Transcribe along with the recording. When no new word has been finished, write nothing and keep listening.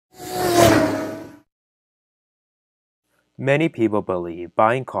Many people believe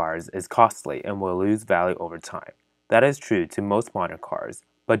buying cars is costly and will lose value over time. That is true to most modern cars,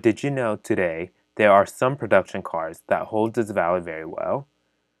 but did you know today there are some production cars that hold its value very well?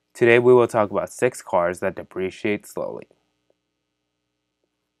 Today we will talk about 6 cars that depreciate slowly.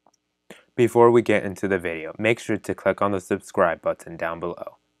 Before we get into the video, make sure to click on the subscribe button down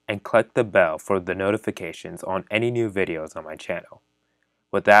below and click the bell for the notifications on any new videos on my channel.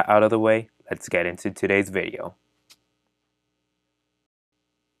 With that out of the way, let's get into today's video.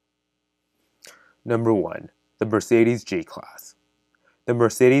 Number 1. The Mercedes G-Class. The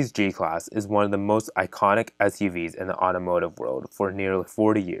Mercedes G-Class is one of the most iconic SUVs in the automotive world for nearly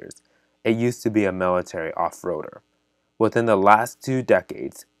 40 years. It used to be a military off-roader. Within the last 2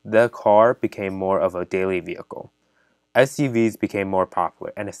 decades, the car became more of a daily vehicle. SUVs became more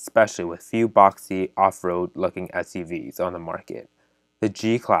popular, and especially with few boxy, off-road looking SUVs on the market. The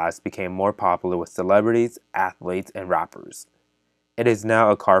G-Class became more popular with celebrities, athletes, and rappers. It is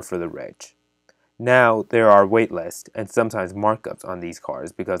now a car for the rich. Now, there are wait lists and sometimes markups on these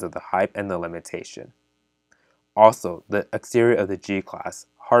cars because of the hype and the limitation. Also, the exterior of the G-Class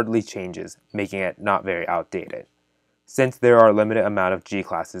hardly changes, making it not very outdated, since there are a limited amount of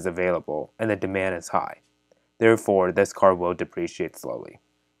G-Classes available and the demand is high. Therefore, this car will depreciate slowly.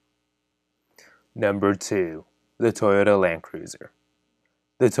 Number 2. The Toyota Land Cruiser.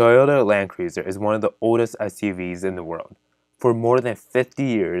 The Toyota Land Cruiser is one of the oldest SUVs in the world. For more than 50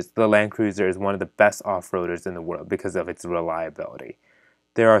 years, the Land Cruiser is one of the best off-roaders in the world because of its reliability.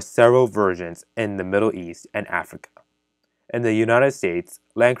 There are several versions in the Middle East and Africa. In the United States,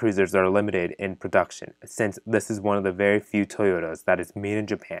 Land Cruisers are limited in production since this is one of the very few Toyotas that is made in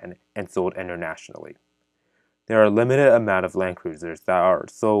Japan and sold internationally. There are a limited amount of Land Cruisers that are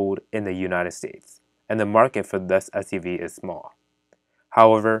sold in the United States, and the market for this SUV is small.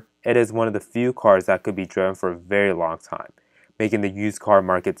 However, it is one of the few cars that could be driven for a very long time, making the used car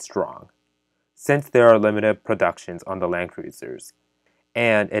market strong. Since there are limited productions on the Land Cruisers,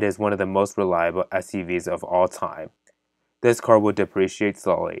 and it is one of the most reliable SUVs of all time, this car will depreciate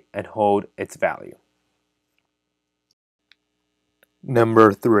slowly and hold its value.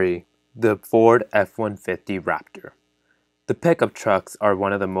 Number 3. The Ford F-150 Raptor. The pickup trucks are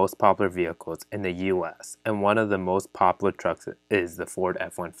one of the most popular vehicles in the US, and one of the most popular trucks is the Ford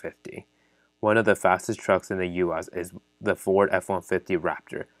F-150. One of the fastest trucks in the US is the Ford F-150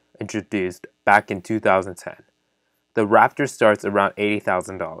 Raptor, introduced back in 2010. The Raptor starts around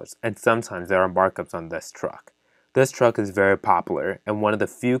 $80,000, and sometimes there are markups on this truck. This truck is very popular and one of the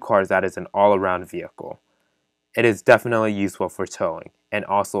few cars that is an all-around vehicle. It is definitely useful for towing and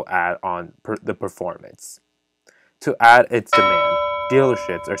also add on the performance. To add its demand,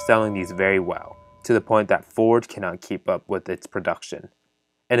 dealerships are selling these very well, to the point that Ford cannot keep up with its production.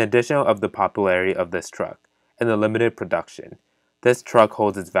 In addition of the popularity of this truck and the limited production, this truck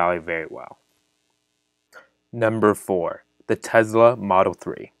holds its value very well. Number 4. The Tesla Model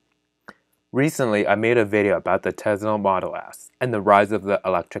 3. Recently, I made a video about the Tesla Model S and the rise of the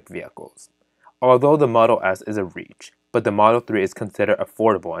electric vehicles. Although the Model S is a reach, but the Model 3 is considered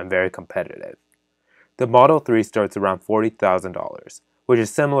affordable and very competitive. The Model 3 starts around $40,000, which is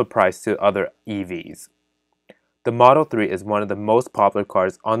similar price to other EVs. The Model 3 is one of the most popular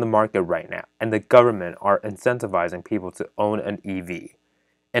cars on the market right now, and the government are incentivizing people to own an EV.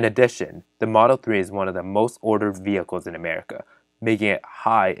 In addition, the Model 3 is one of the most ordered vehicles in America, making it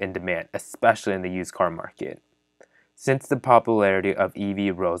high in demand, especially in the used car market. Since the popularity of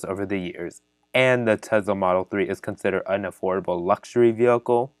EV rose over the years, and the Tesla Model 3 is considered an affordable luxury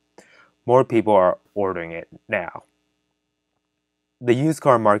vehicle, more people are ordering it now. The used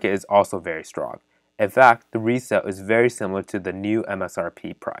car market is also very strong. In fact, the resale is very similar to the new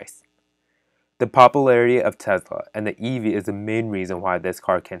MSRP price. The popularity of Tesla and the EV is the main reason why this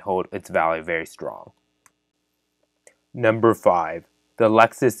car can hold its value very strong. Number 5. The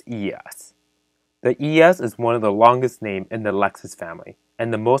Lexus ES. The ES is one of the longest names in the Lexus family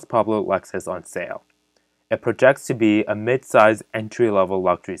and the most popular Lexus on sale. It projects to be a mid-size entry-level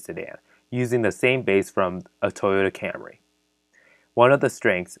luxury sedan using the same base from a Toyota Camry. One of the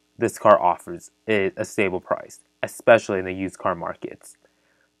strengths this car offers is a stable price, especially in the used car markets.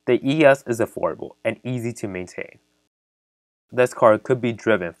 The ES is affordable and easy to maintain. This car could be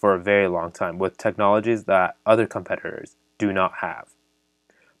driven for a very long time with technologies that other competitors do not have.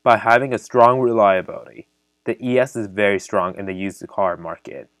 By having a strong reliability, the ES is very strong in the used car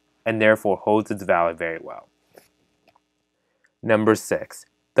market and therefore holds its value very well. Number 6.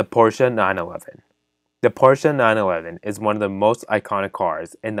 The Porsche 911. The Porsche 911 is one of the most iconic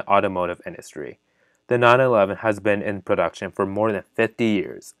cars in the automotive industry. The 911 has been in production for more than 50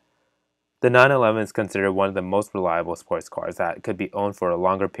 years. The 911 is considered one of the most reliable sports cars that could be owned for a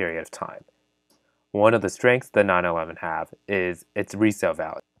longer period of time. One of the strengths the 911 have is its resale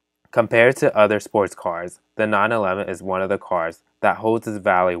value. Compared to other sports cars, the 911 is one of the cars that holds its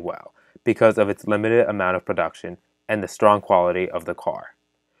value well because of its limited amount of production and the strong quality of the car.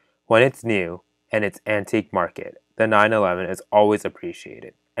 When it's new and its antique market, the 911 is always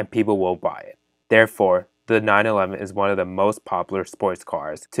appreciated and people will buy it. Therefore, the 911 is one of the most popular sports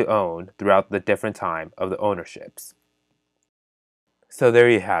cars to own throughout the different time of the ownerships. So there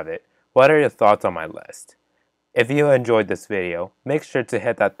you have it. What are your thoughts on my list? If you enjoyed this video, make sure to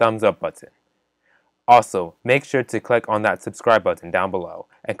hit that thumbs up button. Also, make sure to click on that subscribe button down below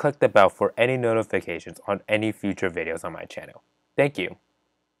and click the bell for any notifications on any future videos on my channel. Thank you.